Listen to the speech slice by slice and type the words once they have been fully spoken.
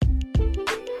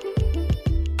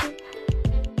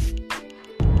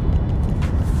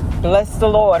Bless the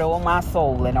Lord, O my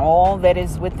soul, and all that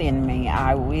is within me.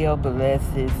 I will bless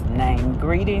his name.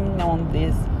 Greeting on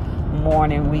this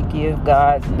morning. We give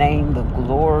God's name the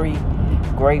glory.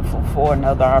 Grateful for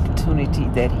another opportunity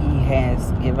that he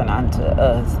has given unto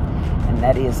us. And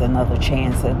that is another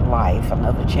chance at life,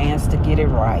 another chance to get it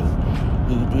right.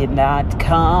 He did not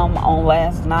come on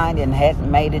last night and hadn't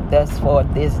made it thus far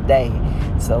this day.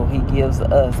 So he gives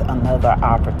us another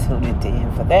opportunity.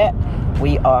 And for that,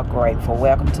 we are grateful.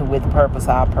 Welcome to With Purpose,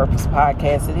 Our Purpose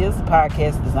podcast. It is a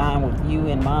podcast designed with you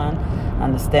in mind,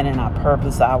 understanding our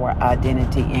purpose, our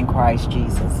identity in Christ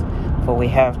Jesus. For we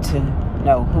have to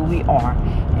know who we are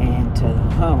and to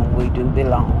whom we do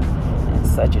belong. In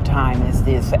such a time as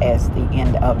this, as the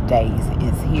end of days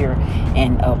is here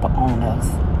and up on us.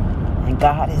 And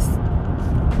God has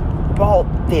brought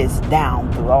this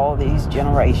down through all these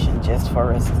generations just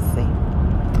for us to see.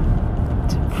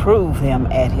 To prove him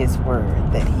at his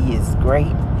word that he is great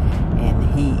and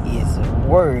he is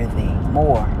worthy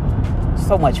more,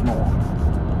 so much more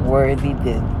worthy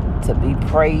to be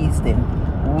praised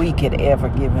than we could ever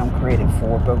give him credit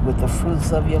for. But with the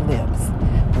fruits of your lips,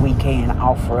 we can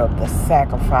offer up the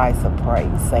sacrifice of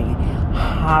praise, saying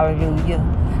hallelujah,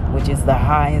 which is the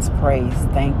highest praise.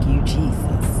 Thank you,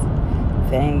 Jesus.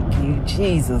 Thank you,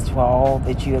 Jesus, for all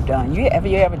that you have done. You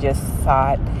ever just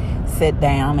sit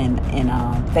down and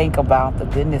think about the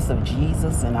goodness of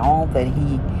Jesus and all that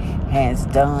he has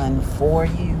done for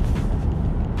you?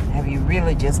 Have you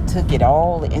really just took it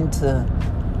all into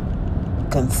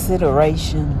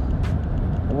consideration,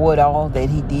 what all that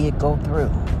he did go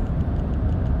through,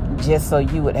 just so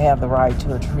you would have the right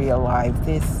to a tree of life?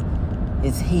 This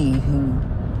is he who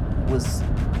was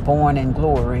born in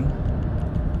glory.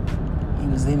 He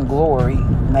was in glory,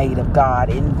 made of God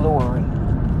in glory,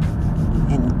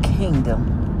 in kingdom,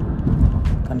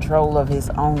 control of his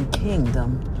own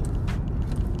kingdom,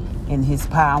 in his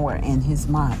power and his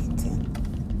might. And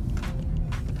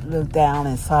looked down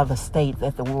and saw the state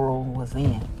that the world was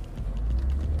in,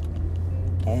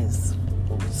 as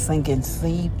sinking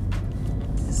sea,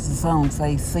 as the song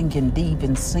says, sinking deep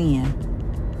in sin,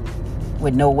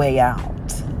 with no way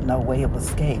out, no way of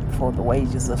escape. For the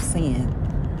wages of sin,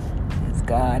 as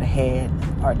God had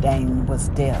ordained, was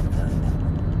death, and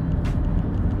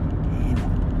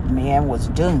man was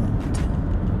doomed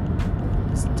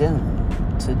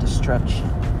to destruction,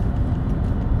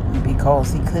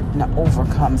 because he couldn't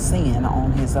overcome sin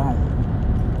on his own.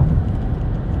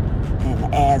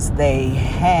 And as they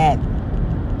had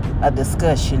a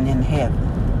discussion in heaven,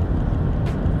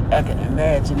 I can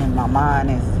imagine in my mind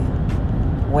as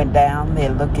it went down, they're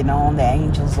looking on, the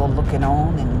angels are looking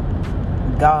on,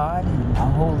 and God and the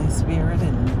Holy Spirit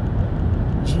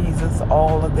and Jesus,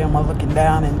 all of them are looking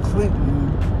down, including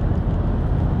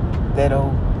that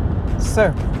old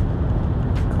serpent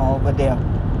called the devil.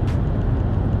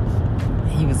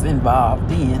 He was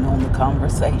involved in on the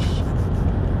conversation.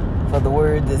 For the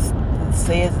word that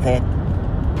says that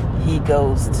he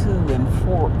goes to and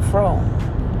fro,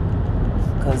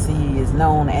 because he is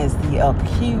known as the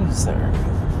accuser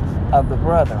of the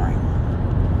brethren.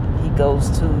 He goes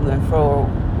to and fro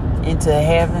into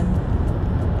heaven,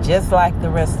 just like the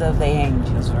rest of the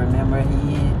angels. Remember,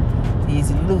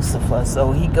 he's Lucifer,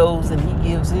 so he goes and he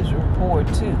gives his report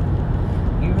too.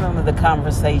 You remember the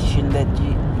conversation that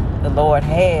the Lord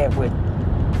had with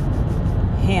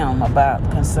him about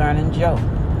concerning Job.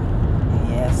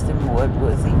 He asked him, what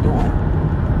was he doing?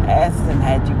 Asked him,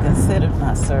 had you considered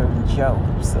my servant Job?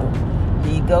 So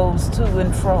he goes to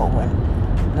and fro,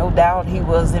 and no doubt he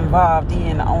was involved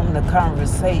on the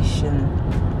conversation,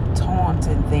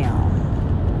 taunting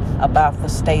them about the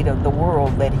state of the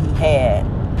world that he had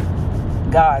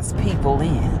God's people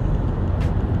in.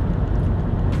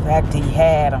 In fact, he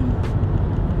had them,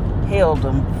 held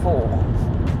them for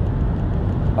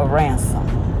a ransom.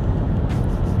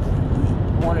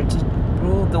 He wanted to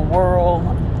rule the world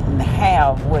and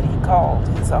have what he called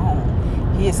his own,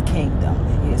 his kingdom.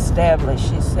 He established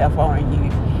himself on you.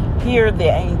 Hear the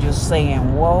angels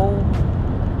saying, woe,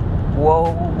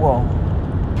 woe, woe.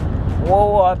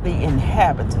 Woe are the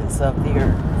inhabitants of the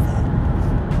earth.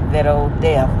 That old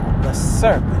devil, the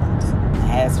serpent,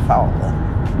 has fallen.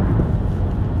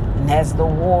 And as the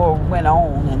war went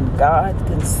on and God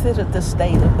considered the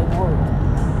state of the world,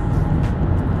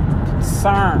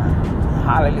 concern,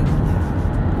 hallelujah,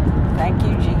 thank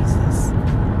you, Jesus,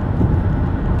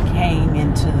 came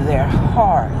into their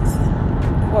hearts,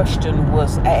 and the question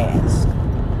was asked,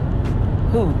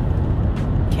 who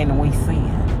can we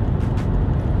send?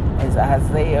 As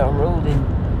Isaiah wrote in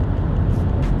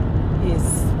his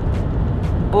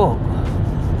book,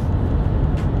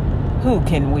 who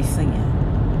can we send?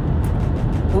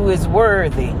 who is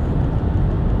worthy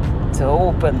to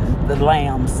open the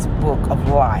Lamb's book of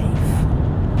life.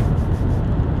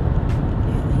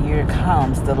 And here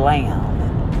comes the Lamb.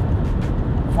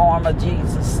 Former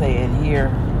Jesus said,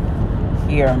 here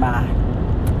am I.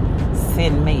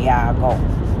 Send me, I'll go.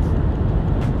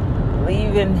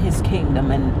 Leaving his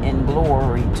kingdom in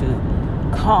glory to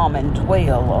come and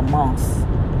dwell amongst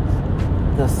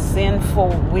the sinful,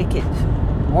 wicked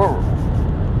world,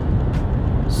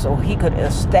 so he could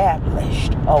establish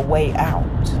a way out.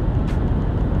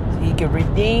 He could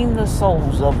redeem the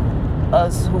souls of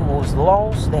us who was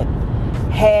lost, that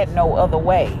had no other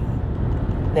way,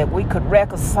 that we could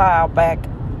reconcile back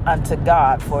unto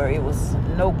God, for it was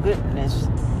no goodness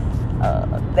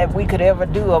that we could ever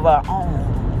do of our own.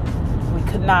 We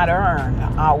could not earn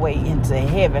our way into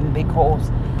heaven because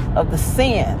of the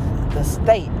sin, the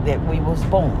state that we was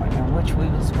born, in which we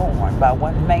was born. By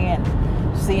one man,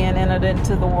 sin entered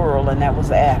into the world, and that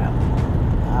was Adam,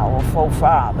 our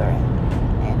forefather.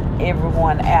 And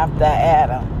everyone after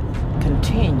Adam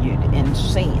continued in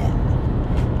sin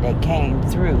that came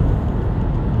through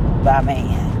by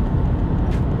man.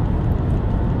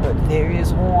 But there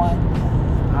is one,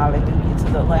 hallelujah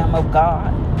to the Lamb of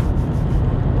God,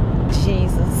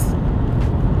 Jesus,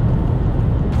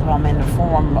 come in the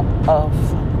form of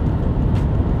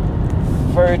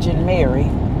Virgin Mary,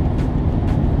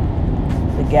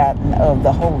 begotten of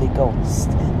the Holy Ghost,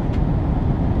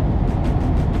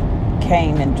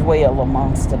 came and dwelled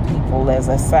amongst the people as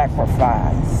a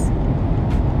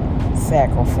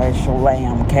sacrificial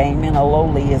lamb, came in a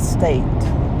lowly estate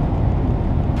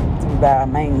through thy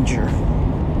manger.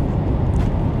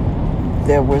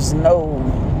 There was no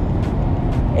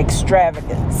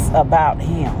extravagance about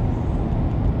him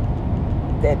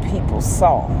that people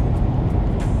saw.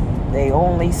 They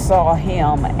only saw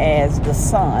him as the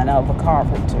son of a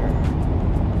carpenter,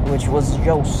 which was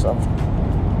Joseph.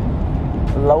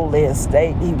 Lowly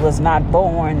estate. He was not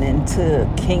born into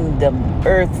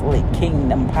earthly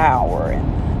kingdom power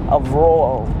and of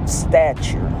royal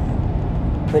stature,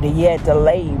 but he had to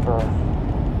labor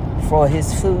for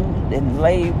his food and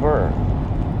labor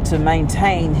to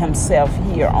maintain himself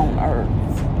here on earth.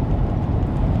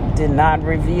 Did not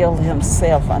reveal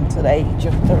himself until the age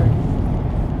of 30.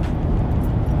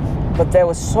 But there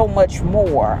was so much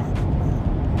more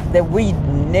that we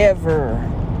never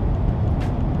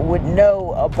would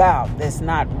know about that's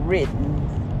not written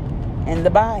in the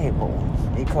Bible.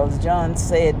 Because John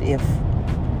said if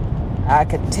I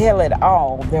could tell it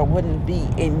all, there wouldn't be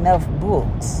enough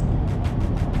books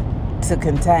to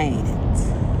contain it.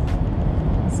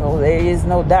 So there is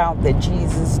no doubt that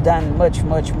Jesus done much,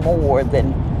 much more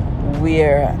than we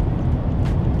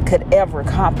could ever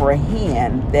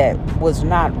comprehend that was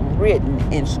not written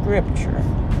in Scripture,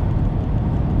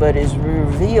 but is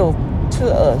revealed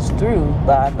to us through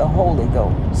by the Holy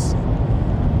Ghost.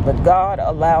 But God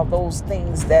allowed those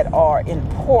things that are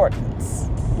important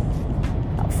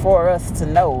for us to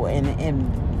know and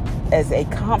as a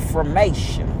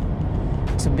confirmation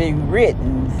to be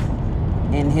written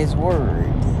in His Word.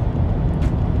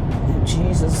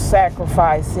 Jesus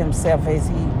sacrificed Himself as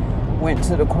He went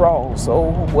to the cross.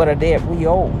 Oh, what a debt we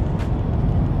owe.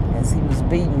 As He was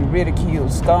beaten,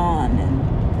 ridiculed, scorned, and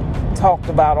talked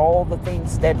about all the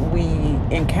things that we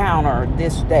encounter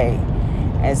this day,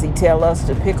 as He tell us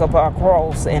to pick up our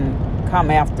cross and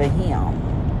come after Him.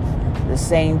 The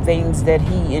same things that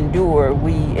He endured,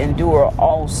 we endure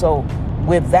also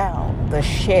without the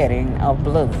shedding of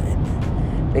blood,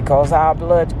 because our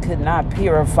blood could not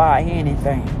purify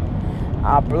anything.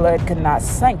 Our blood could not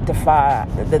sanctify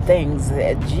the things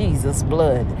that Jesus'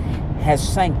 blood has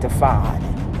sanctified.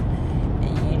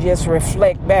 You just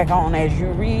reflect back on as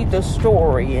you read the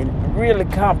story and really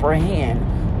comprehend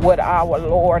what our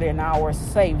Lord and our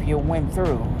Savior went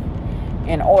through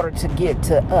in order to get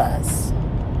to us,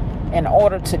 in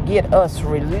order to get us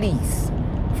released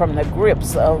from the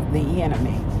grips of the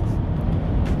enemy.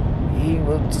 He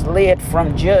was led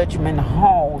from judgment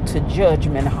hall to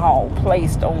judgment hall,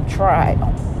 placed on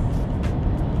trial,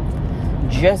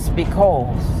 just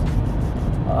because,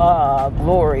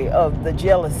 glory, of the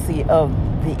jealousy of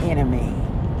the enemy.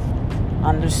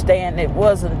 Understand, it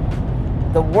wasn't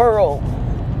the world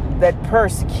that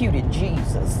persecuted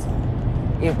Jesus.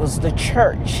 It was the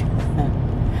church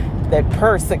that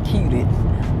persecuted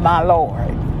my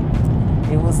Lord.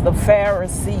 It was the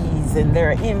Pharisees and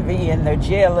their envy and their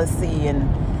jealousy and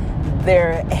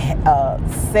their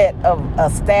set of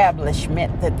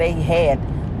establishment that they had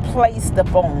placed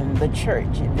upon the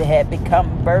church. They had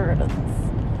become burdens.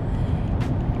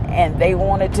 And they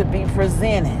wanted to be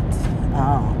presented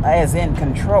as in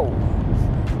control.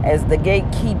 as the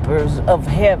gatekeepers of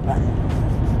heaven.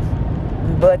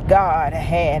 But God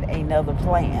had another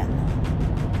plan.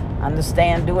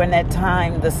 Understand, during that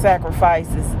time, the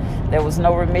sacrifices, there was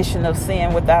no remission of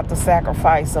sin without the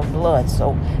sacrifice of blood.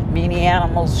 So many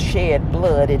animals shed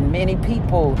blood, and many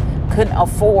people couldn't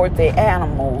afford the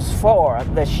animals for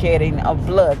the shedding of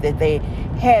blood, that they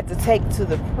had to take to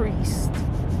the priest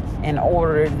in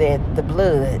order that the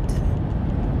blood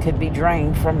could be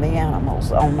drained from the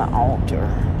animals on the altar.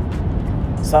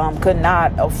 Some could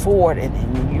not afford it.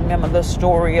 And you remember the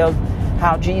story of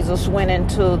how Jesus went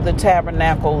into the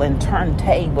tabernacle and turned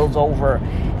tables over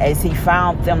as he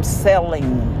found them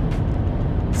selling,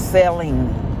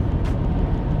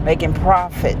 making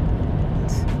profit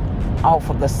off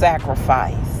of the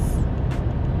sacrifice.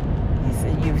 He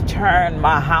said, "You've turned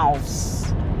my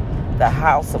house, the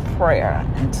house of prayer,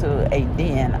 into a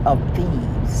den of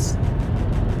thieves."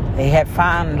 They had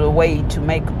found a way to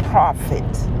make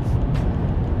profit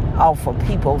off of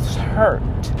people's hurt,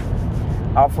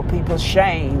 off of people's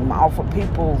shame, off of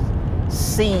people's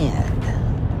sin.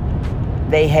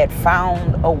 They had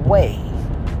found a way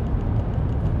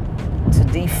to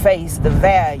deface the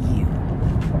value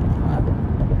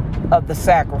of the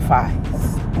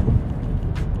sacrifice.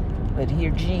 But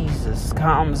here Jesus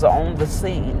comes on the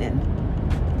scene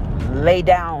and lay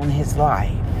down his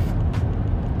life.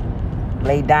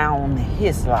 Lay down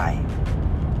his life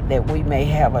that we may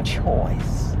have a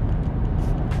choice.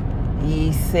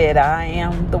 He said, "I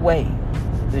am the way,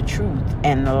 the truth,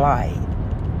 and the light.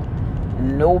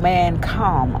 No man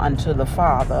come unto the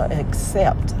Father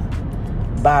except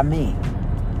by me."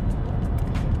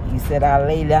 He said, "I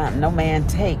lay down, no man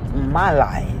take my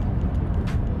life,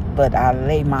 but I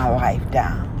lay my life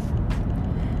down."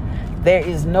 There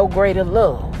is no greater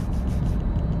love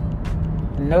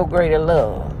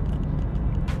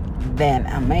than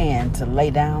a man to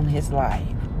lay down his life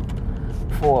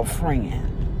for a friend.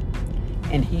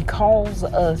 And he calls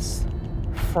us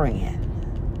friend.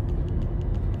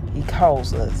 He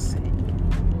calls us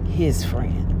his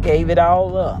friend. Gave it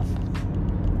all up.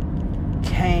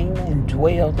 Came and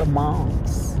dwelled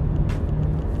amongst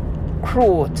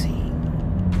cruelty.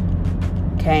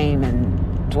 Came and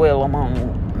dwelled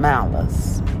among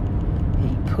malice.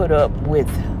 He put up with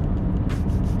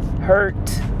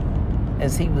hurt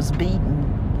as he was beaten.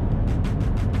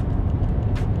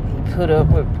 He put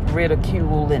up with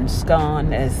ridicule and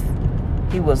scorn as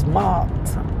he was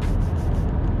mocked,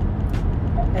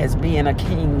 as being a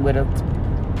king with a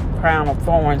crown of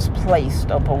thorns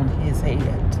placed upon his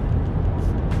head.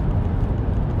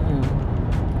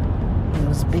 He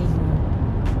was beaten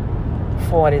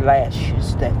 40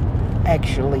 lashes that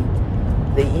actually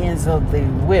the ends of the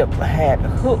whip had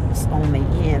hooks on the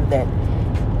end that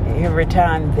every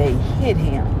time they hit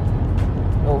him,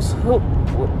 those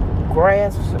hooks would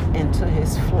grasp into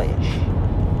his flesh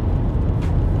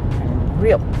and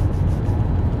rip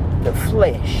the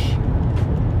flesh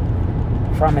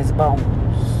from his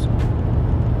bones.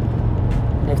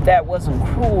 And if that wasn't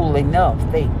cruel enough,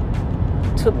 they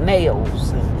took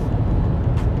nails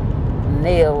and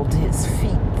nailed his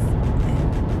feet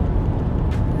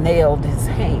and nailed his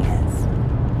hands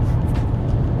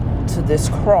to this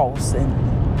cross. And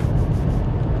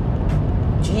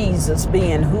Jesus,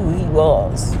 being who he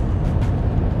was,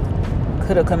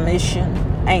 could have commissioned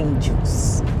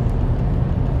angels.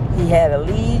 He had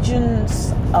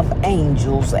legions of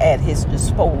angels at his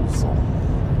disposal.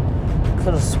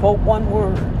 Could have spoke one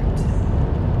word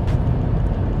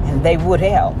and they would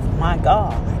have, my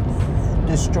God,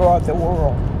 destroyed the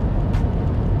world.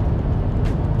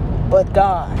 But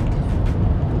God,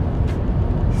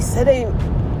 he said it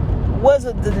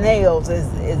wasn't the nails, as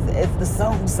the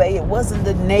song say, it wasn't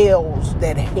the nails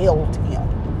that held him,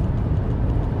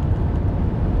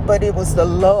 but it was the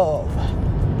love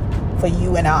for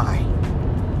you and I.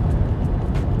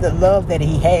 The love that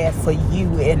he had for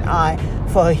you and I,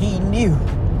 for he knew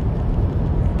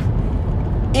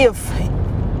if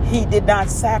he did not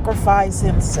sacrifice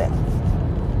himself,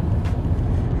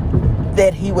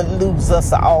 that he would lose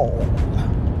us all.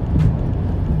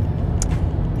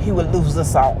 He would lose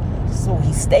us all. So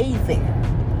he stayed there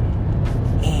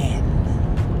and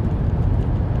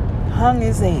hung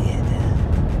his head,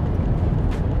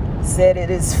 said it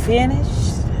is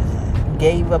finished,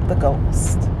 gave up the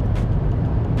ghost.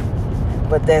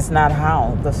 But that's not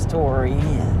how the story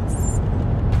ends.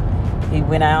 He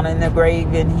went out in the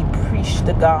grave and he preached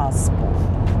the gospel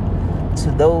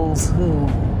to those who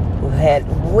had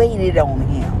waited on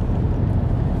him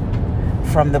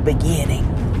from the beginning.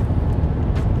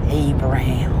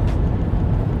 Abraham,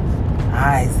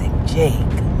 Isaac,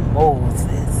 Jacob,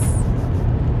 Moses.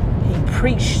 He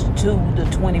preached to the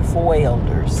 24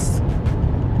 elders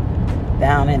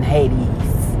down in Hades.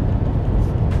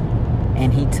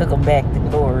 And he took them back to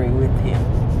glory with him.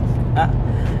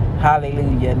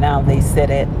 Hallelujah. Now they sit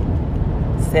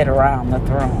around the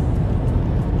throne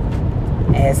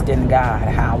asking God,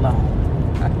 how long?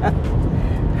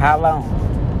 How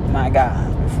long, my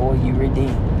God, before you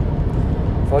redeem?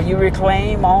 Before you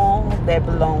reclaim all that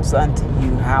belongs unto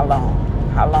you, how long?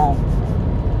 How long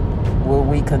will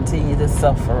we continue to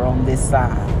suffer on this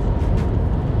side?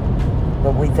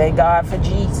 But we thank God for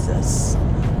Jesus,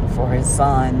 for his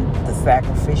son, the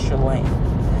sacrificial lamb.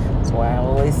 That's why I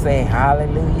always say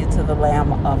hallelujah to the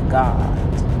Lamb of God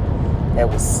that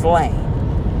was slain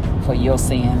for your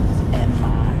sins and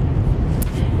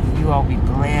mine. You all be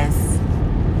blessed.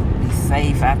 Be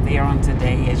safe out there on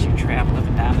today as you travel up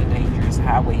and down the dangerous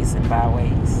highways and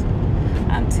byways.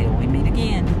 Until we meet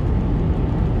again.